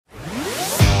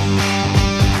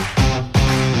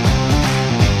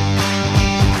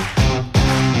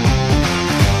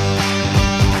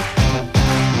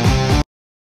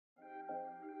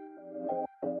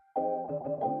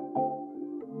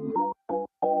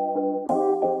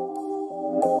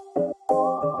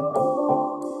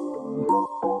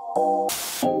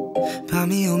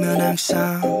밤이 오면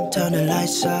항상 turn the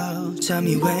lights out. Tell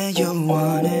me when you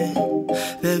want it.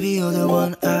 Baby, you're the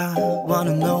one I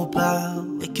wanna know about.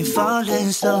 We can fall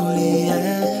in slowly,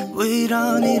 yeah. We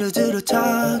don't need to do the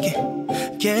talking.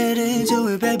 Get into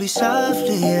it, baby,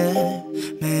 softly, yeah.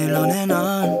 매일 너네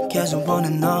넌 계속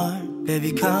보는 널.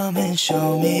 Baby, come and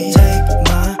show me. Take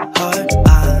my heart.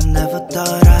 I never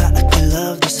thought I could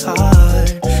love this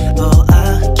hard. Oh,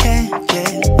 I can't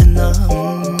get enough.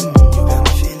 You got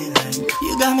me feeling like,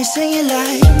 you got me singing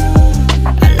like,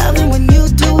 I love it when you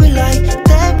do it like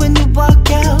that. When you walk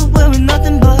out wearing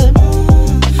nothing but,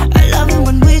 I love it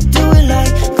when we do it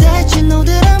like that. You know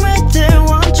that I'm right there,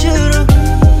 want you to.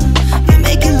 You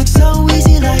make it look so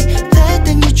easy like that.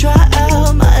 Then you try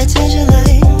out my attention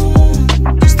like,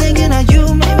 just thinking how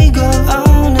you make me go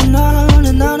on and on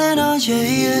and on and on, yeah,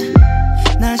 yeah.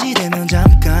 낮이 되면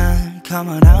잠깐, come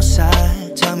on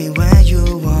outside. Tell me when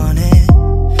you want it.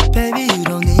 Baby, you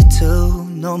don't need to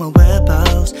know my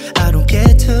whereabouts. I don't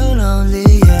get too lonely,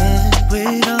 yeah.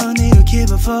 We don't need to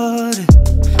keep avoiding.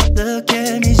 Look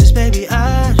at me, just baby,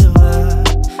 I do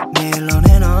it. 매일 on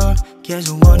and on,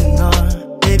 계속 원하는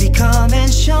널. Baby, come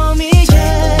and show me,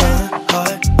 yeah. Take my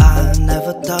heart, I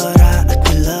never thought I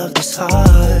could love this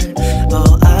hard.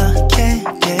 Oh, I can't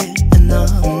get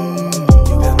enough.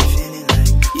 You got me feeling like,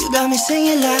 you got me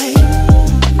singing like,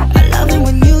 I love it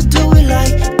when you do it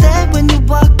like that. When you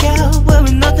walk out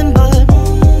wearing nothing but,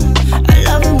 I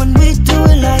love it when we do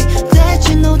it like that.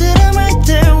 You know that I'm right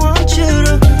there, want you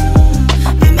to.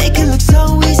 You make it look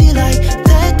so easy like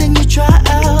that. Then you try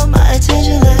out my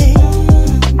attention like,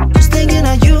 just thinking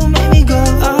how you make me go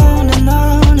on and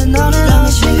on and on and on.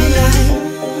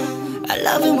 I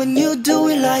love it when you do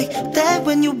it like that.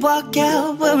 When you walk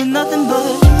out wearing nothing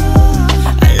but,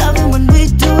 I love it when we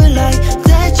do it like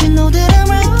that. You know that I'm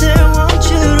right there, want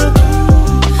you to.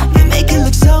 You make it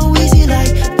look so easy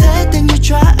like that. Then you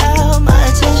try out my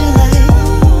attention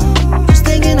like, just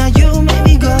thinking how you make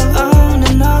me go on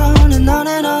and on and on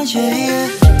and on, yeah, yeah.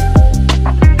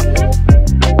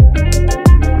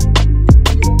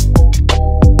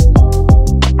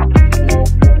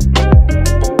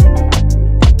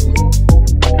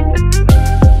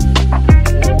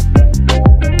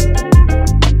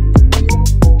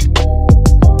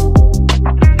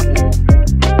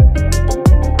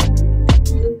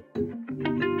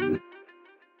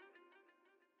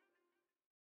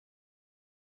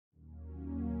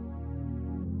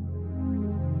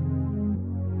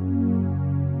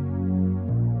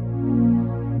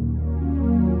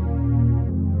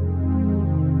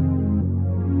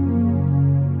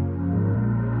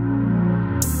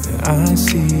 I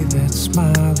see that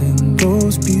smile in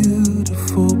those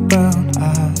beautiful brown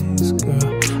eyes,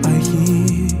 girl. I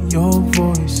hear your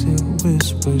voice, it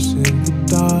whispers in the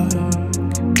dark.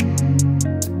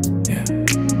 Yeah,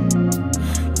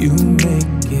 you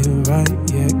make it right,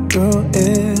 yeah, girl.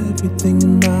 Everything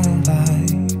in my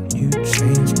life, you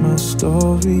changed my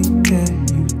story, yeah.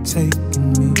 You've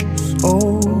taken me so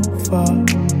far.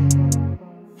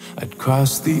 I'd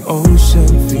cross the ocean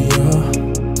for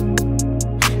you.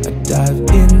 Dive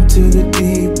into the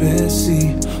deepest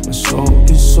sea. My soul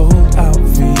is sold out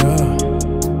for you.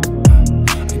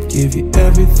 I'd give you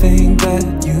everything that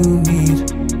you need.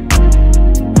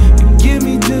 And give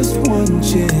me just one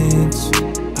chance.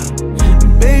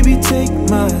 Baby, take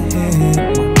my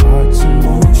hand. My heart's in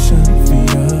motion for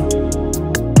you.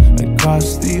 I'd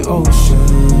cross the ocean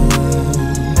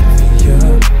for you.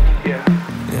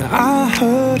 And I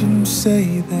heard him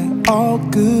say that all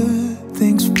good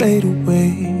things fade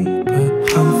away, but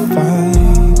I'm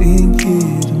fighting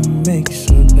here to make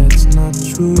sure that's not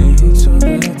true.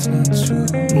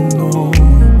 No,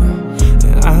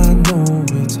 and I know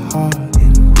it's hard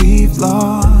and we've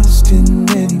lost in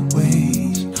many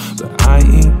ways, but I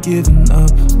ain't giving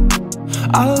up.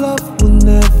 Our love will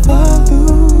never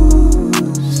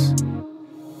lose.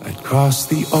 I'd cross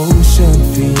the ocean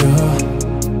for you.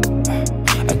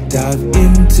 I'd dive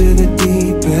into the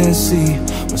deepest sea.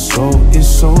 My soul is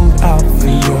sold out for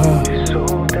you.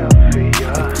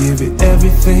 I'd give you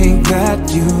everything that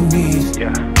you need.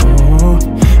 Oh,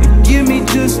 and give me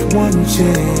just one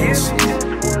chance.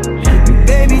 And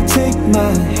baby, take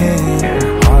my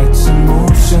hand. Heart's in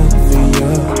motion for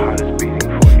you.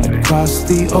 I'd cross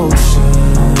the ocean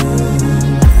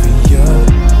for you.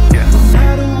 No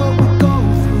matter what we go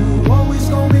through, always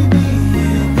gonna be me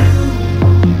and you,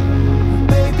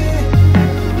 baby.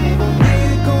 We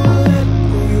ain't gonna let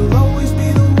go. You'll always be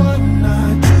the one I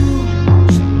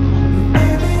choose,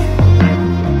 baby.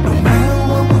 No matter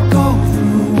what we go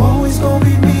through, always gonna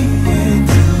be me and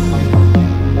you,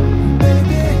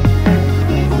 baby.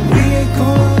 We ain't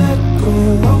gonna let go.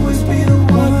 Always be the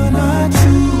one I choose.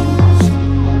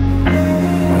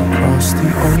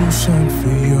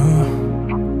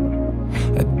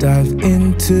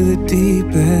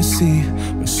 baby, see,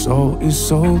 my soul is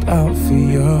sold out for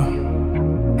you.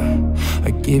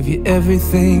 I give you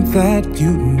everything that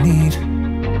you need.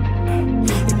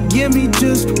 Give me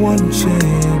just one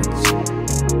chance.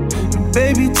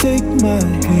 Baby, take my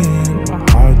hand. My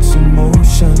heart's in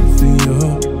motion for you.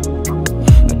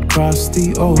 I'd cross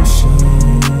the ocean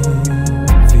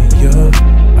for you.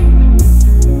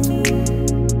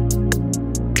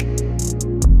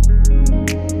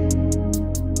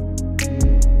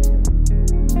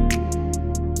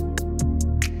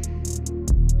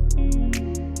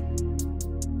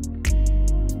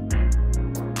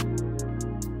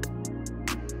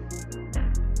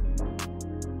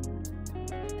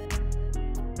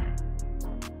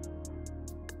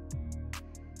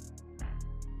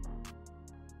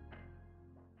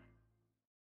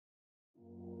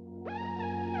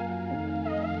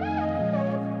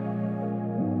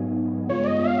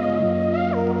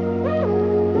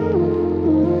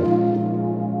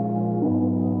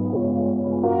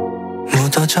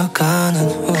 묻어져가는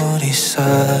우리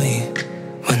사이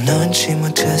왜 눈치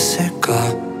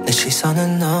못했을까. 내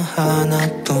시선은 너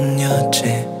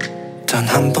하나뿐이었지. 단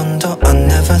한 번도 I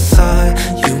never thought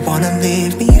you wanna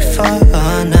leave me for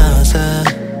another.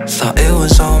 Thought it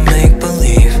was all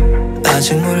make-believe.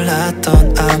 아직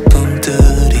몰랐던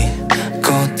아픔들이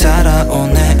곧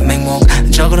따라오네.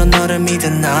 맹목적으로 너를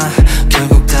믿은 나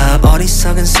결국 다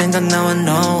어리석은 생각. Now I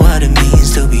know what it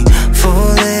means to be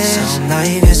foolish. So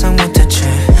나의 예상 못했지.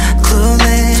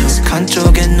 Clueless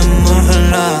한쪽에 눈물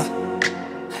흘러.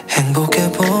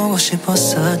 행복해보고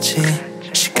싶었었지.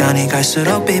 시간이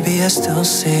갈수록 baby I still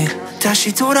see.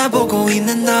 다시 돌아보고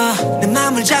있는 너 내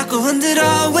맘을 자꾸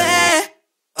흔들어. 왜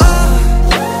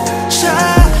어차피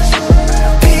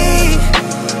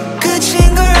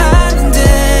끝인 걸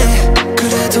아는데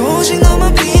그래도 오직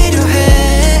너만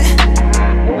필요해.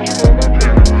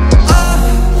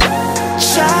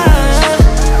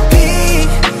 어차피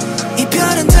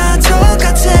이별은 다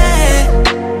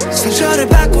똑같아. 상처를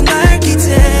받고 날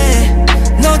기대.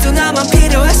 너도 나만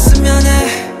필요했으면 해.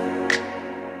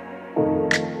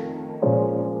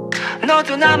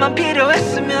 너도 나만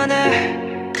필요했으면 해.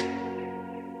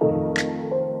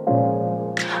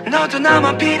 너도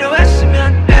나만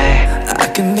필요했으면 해. I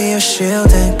can be your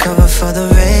shield and cover for the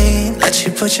rain. Let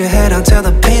you put your head on till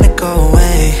the pain will go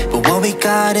away. But what we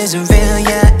got isn't real,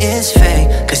 yeah, it's fake.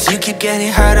 Cause you keep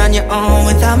getting hurt on your own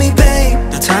without me, babe.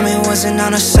 The timing wasn't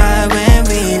on our side when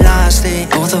we lost it.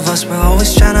 Both of us were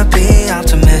always trying to be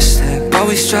optimistic, but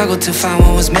we struggled to find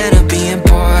what was meant to be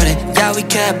important. Yeah, we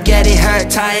kept getting hurt,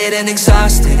 tired and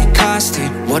exhausted. It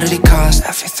costed, what did it cost?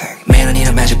 Everything. Man, I need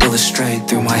a magic bullet straight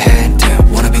through my head.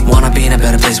 Damn, wanna be in a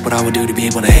better place. What I would do to be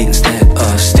able to hate instead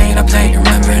of staying up late,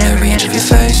 remembering every inch of your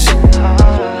face.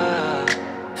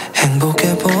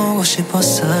 행복해보고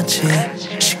싶었었지.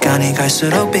 시간이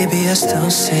갈수록 baby I still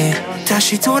see.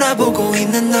 다시 돌아보고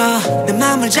있는 너 내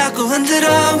맘을 자꾸 흔들어.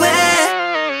 왜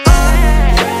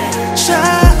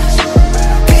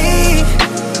어차피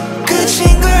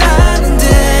끝인 걸 아는데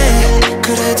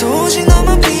그래도 오직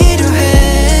너만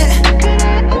필요해.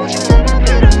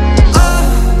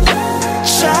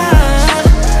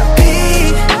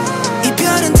 어차피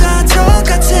이별은 다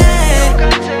똑같아.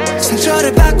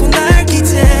 상처를 받고 날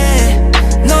기대.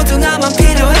 너도 나만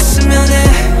필요했으면 해.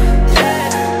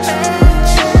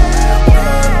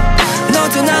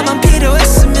 너도 나만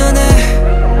필요했으면 해.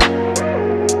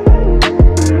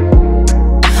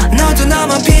 너도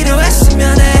나만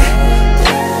필요했으면 해.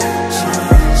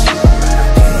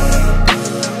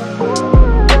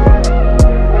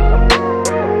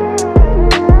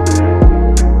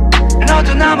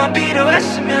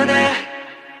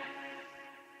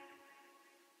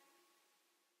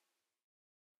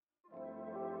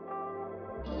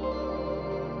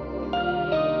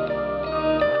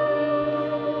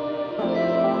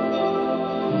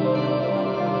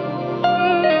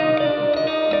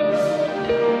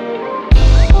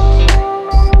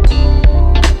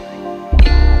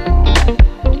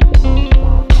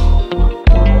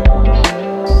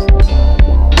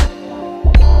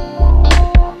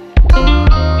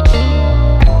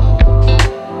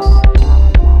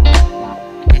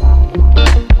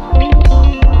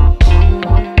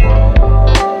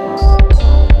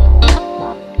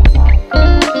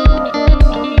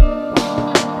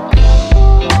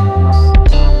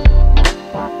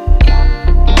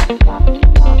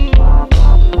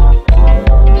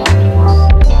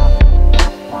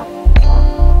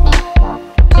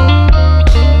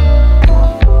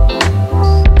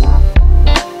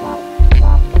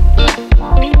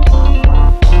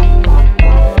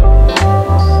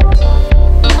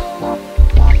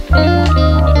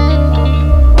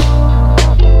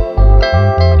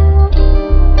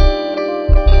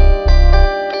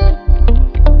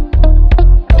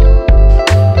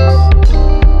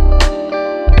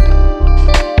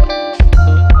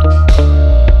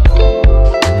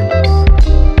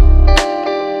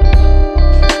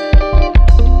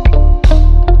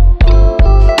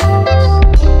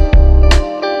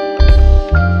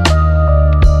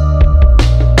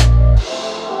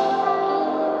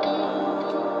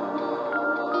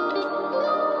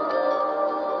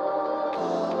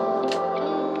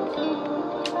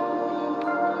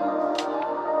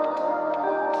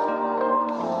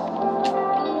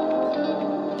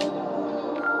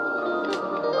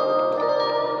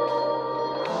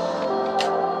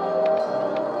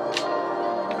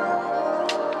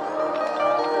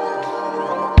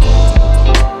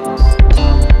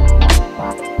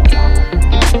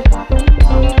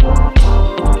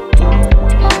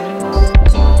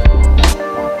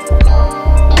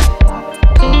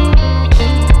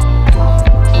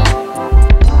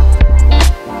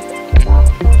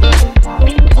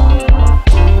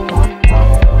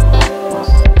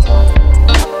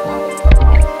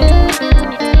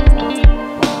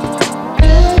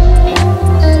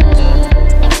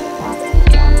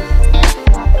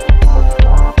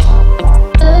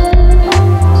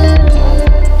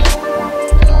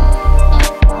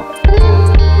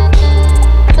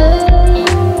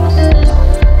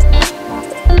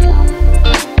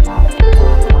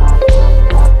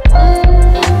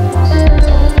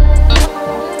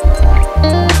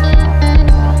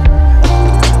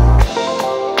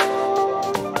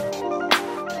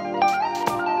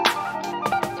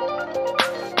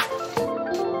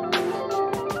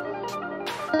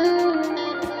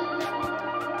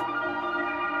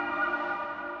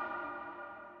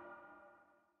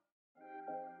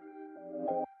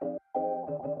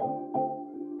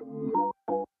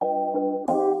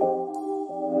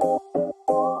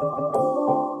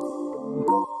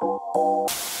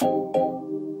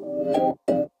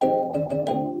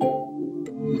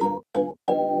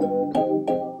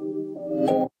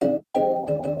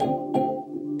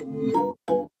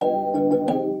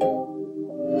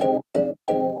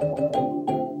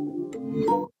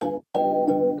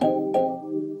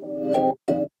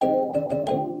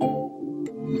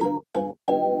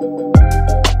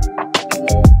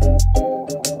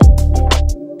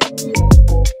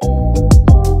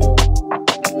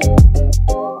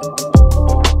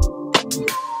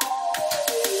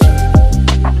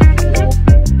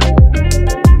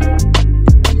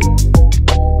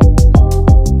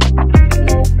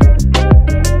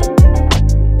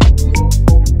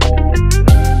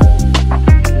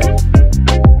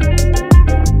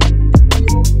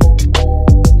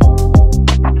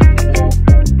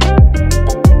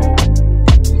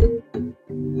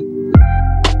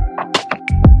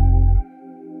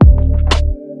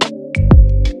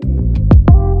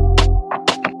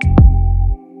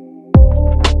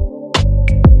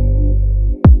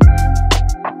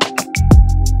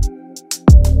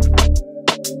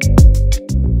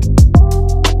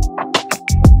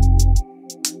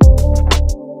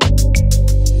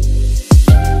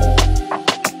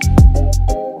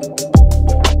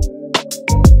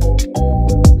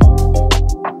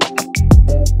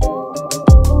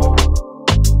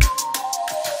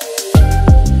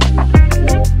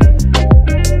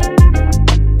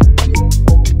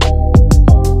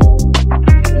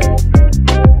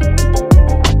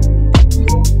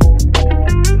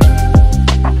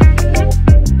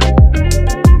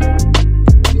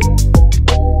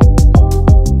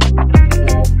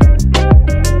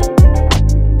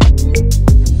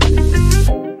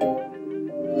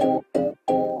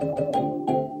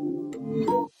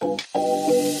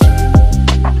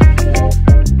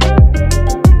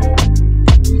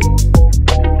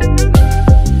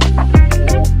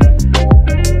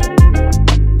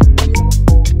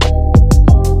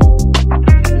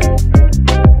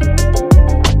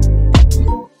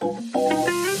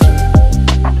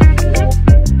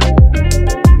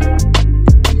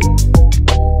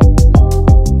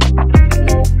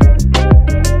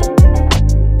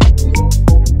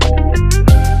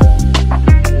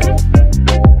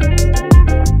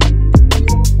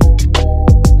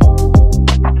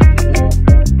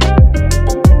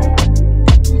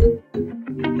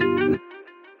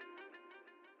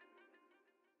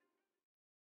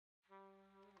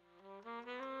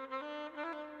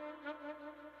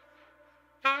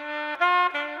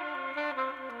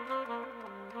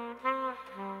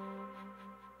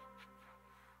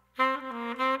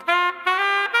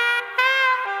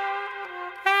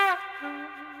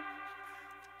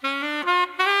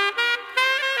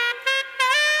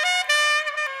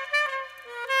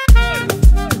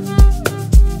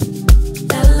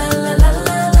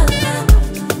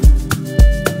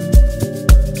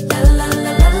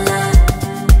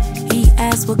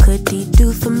 what could he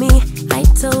do for me? I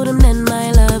told him that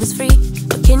my love is free,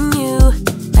 but can you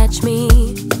match me?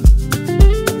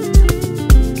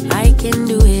 I can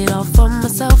do it all for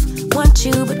myself. Want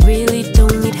you, but really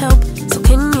don't need help. So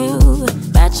can you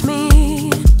match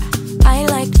me? I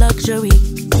like luxury,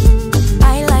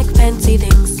 I like fancy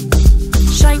things,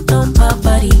 shine on my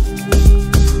body,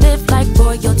 live like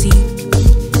royalty,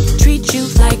 treat you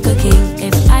like a king.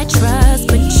 If I trust,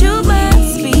 but you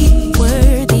must be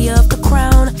worthy of the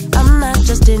crown. I'm not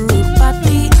just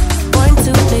anybody, born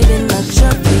to live in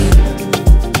luxury.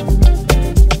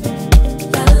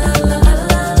 La la la la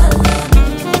la la.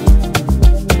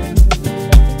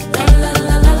 La la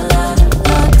la la la.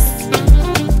 Lux.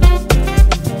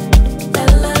 La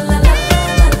la la la la.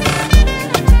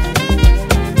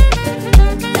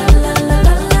 La la la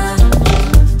la la.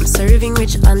 I'm serving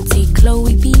rich Auntie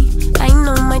Chloe B. I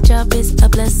know my job is a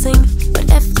blessing, but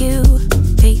if you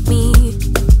pay me.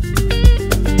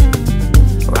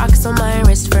 Rocks on my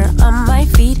wrist, fur on my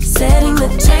feet, setting the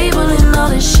table in all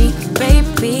the chic.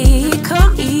 Baby,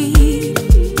 come eat.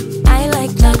 I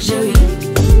like luxury,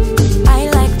 I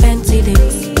like fancy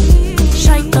things,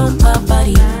 shine on my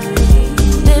body,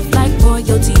 live like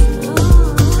royalty,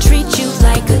 treat you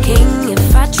like a king.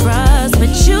 If I trust,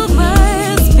 but you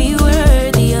must be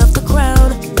worthy of the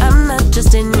crown. I'm not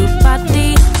just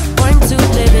anybody, born to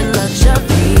live in luxury.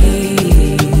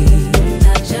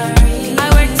 I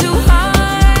work too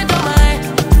hard, oh my.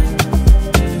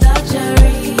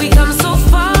 We come so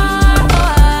far, oh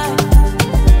I.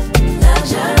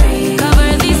 Cover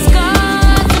these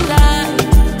scars and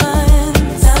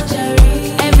diamonds.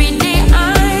 Every day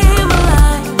I'm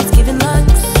alive, it's giving lux,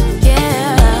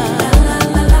 yeah. La la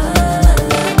la la la.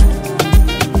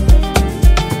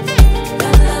 La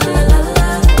la la la la.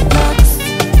 Lux.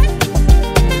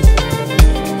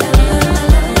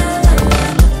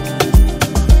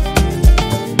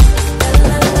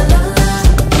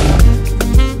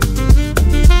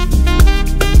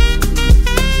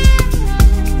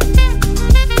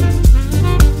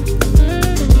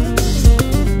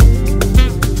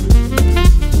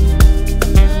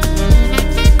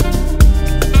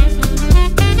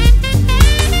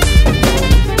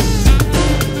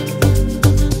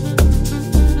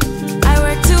 I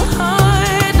work too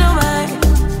hard, oh my.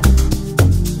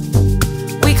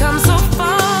 We come so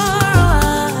far, oh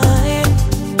I.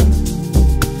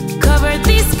 Cover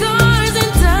these scars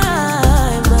and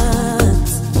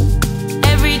diamonds.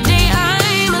 Every day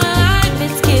I'm alive,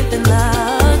 it's giving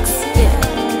lux, yeah.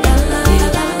 La la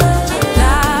la la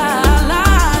la la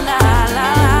la la.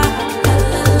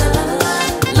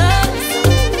 Lux,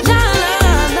 la la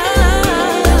la la la.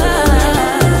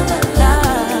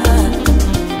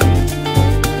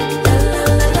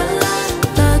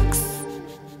 Lux.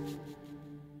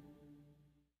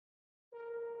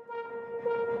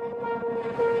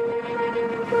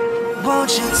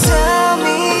 Won't you tell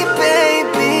me,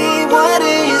 baby, what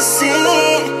do you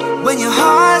see when your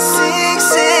heart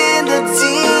sinks in the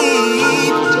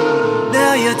deep?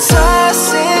 Now you're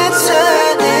tossing,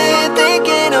 turning,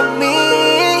 thinking of me,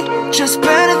 just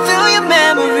burning through your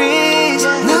memories,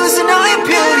 losing all your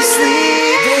beauty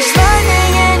sleep. There's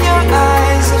lightning in your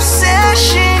eyes,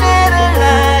 obsession and a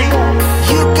lie.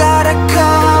 You gotta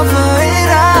cover it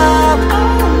up.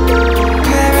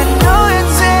 Paranoid,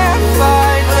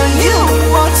 terrified, but you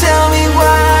won't tell me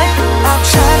why. I'm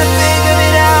trying to figure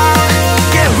it out.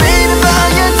 Get rid of all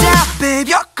your doubt, babe,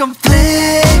 you're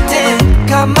conflicted.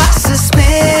 Got my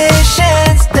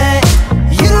suspicions that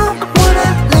you don't wanna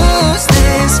lose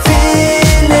this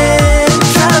feeling.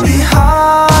 Trying to be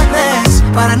heartless,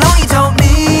 but I know you don't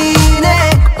mean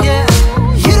it, yeah.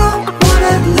 You don't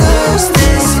wanna lose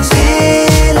this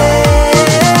feeling.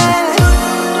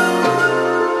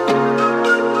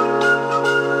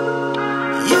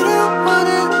 You don't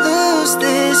wanna lose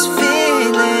this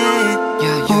feeling.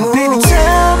 Oh, baby,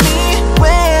 tell me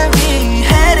where we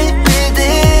headed with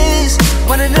this.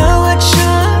 Wanna know what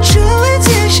your true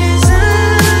intentions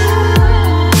are.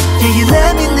 Yeah, you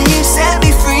let me leave, set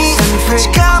me free. But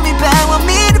you call me back, want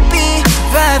me to be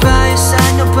right by your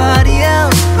side, nobody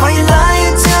else. Are you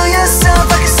lying to yourself?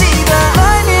 I can see the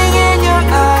lightning in your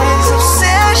eyes,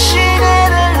 obsession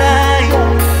and a lie.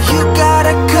 You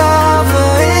gotta cover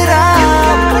it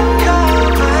up.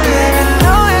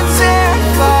 Paranoid,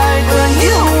 terrified, but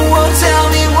you won't tell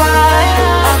me why.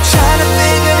 I'm trying to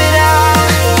figure it out.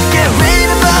 Get rid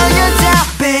of all your doubt,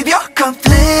 babe, you're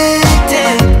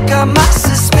conflicted. Got my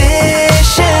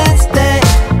suspicions that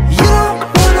you don't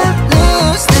wanna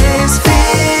lose this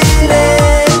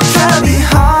feeling. Try to be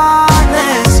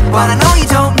heartless, but I know you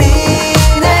don't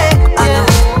mean it. I know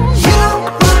you don't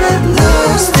wanna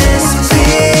lose this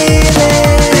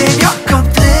feeling.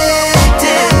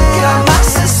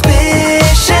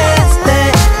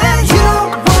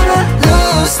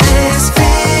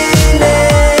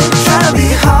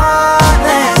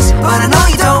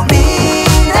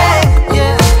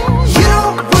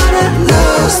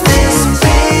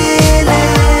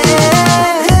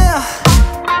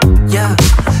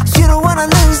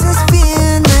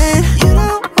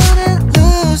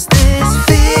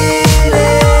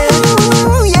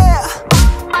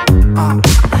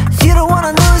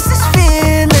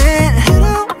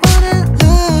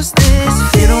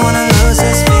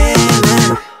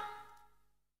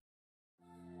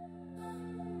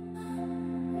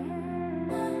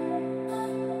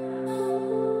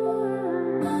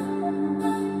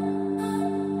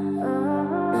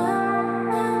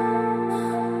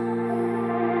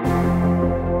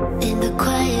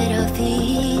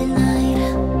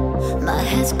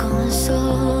 head's going so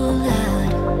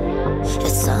loud. It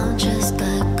sounds just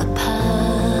like a party.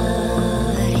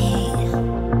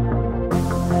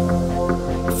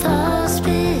 Thoughts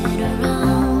spin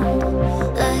around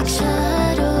like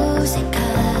shadows they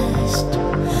cast.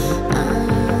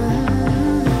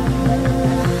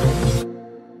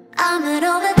 I'm an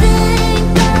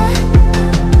overthinker,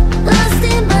 lost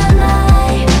in my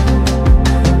life.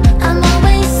 I'm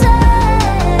always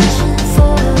searching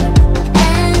for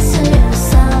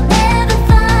answers I'll never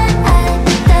find.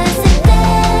 That's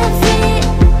every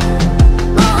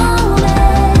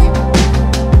moment,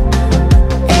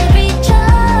 every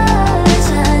choice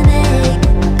I make,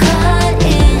 caught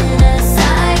in a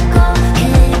cycle,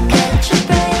 can't catch a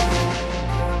break.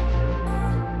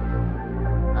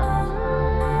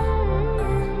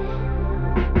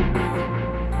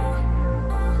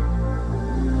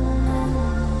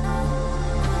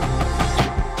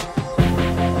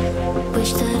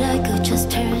 Wish that I could just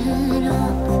turn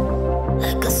off,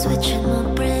 like a switch in my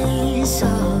brain, so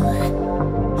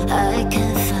I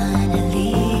can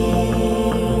finally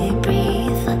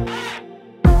breathe.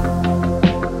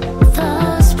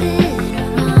 Thoughts spin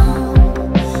around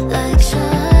like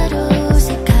shadows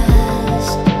they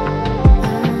cast.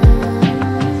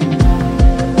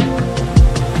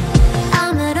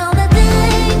 I'm an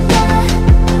overthinker,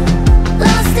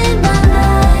 lost in my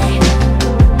life.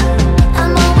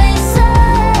 I'm always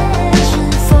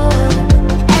searching for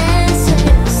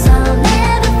answers I'll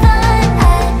never find.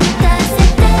 That's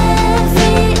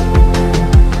every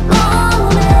moment,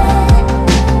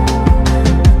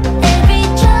 every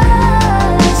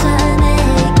choice I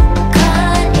make,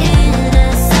 caught in a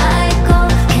cycle,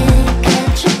 can't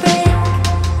catch a break.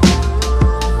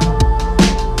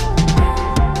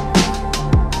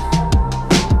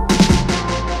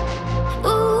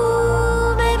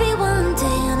 Ooh, maybe one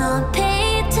day and I'll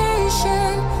pay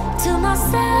attention to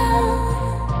myself.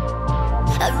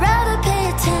 I'd rather pay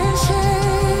attention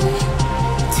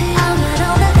to you. I'm an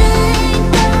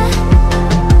overthinker,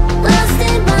 lost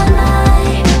in my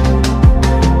life.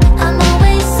 I'm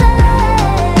always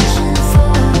searching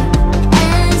for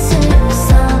answers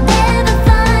I'll never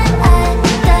find.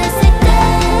 That's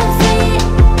every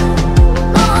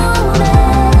moment,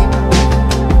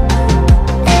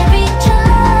 every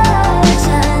choice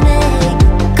I make,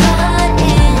 caught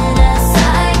in a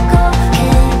cycle,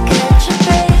 can't catch a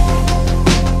break.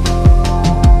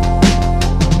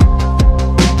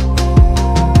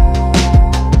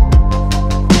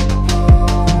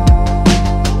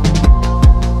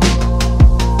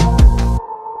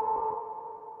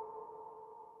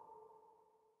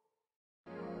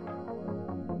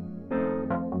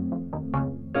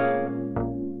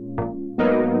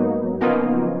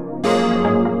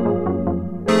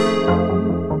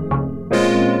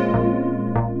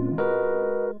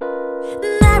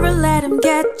 Never let him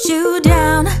get you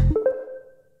down.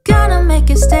 Gonna make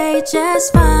you stay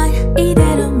just fine.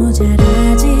 이대로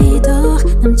모자라지도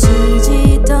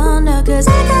넘치지도 않아. Cause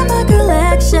I got my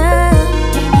collection.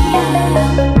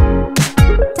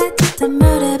 따뜻한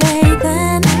물에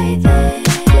bathe,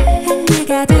 향기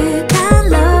가득한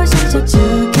로션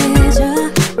촉촉해줘.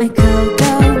 My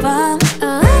cocoa bomb.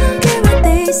 Oh, I don't care what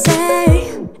they say.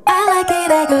 I like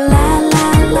it, I go la la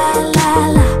la la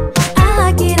la. I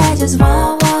like it, I just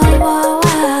want.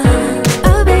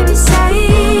 Oh baby, say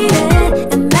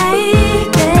it and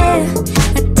make it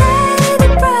a day,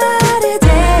 brighter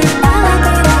day. I like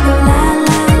it, I go la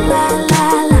la la la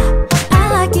la. I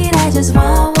like it, I just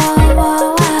want.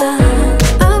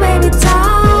 Oh baby, it's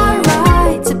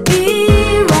alright to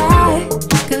be right.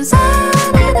 Goes on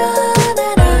and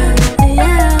on,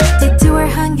 yeah. Detour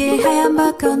한 개 하얀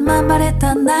벚꽃만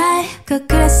바랬던 날,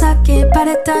 거꾸로 섞길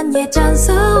바랬던 예전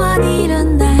소원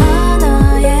이룬 날.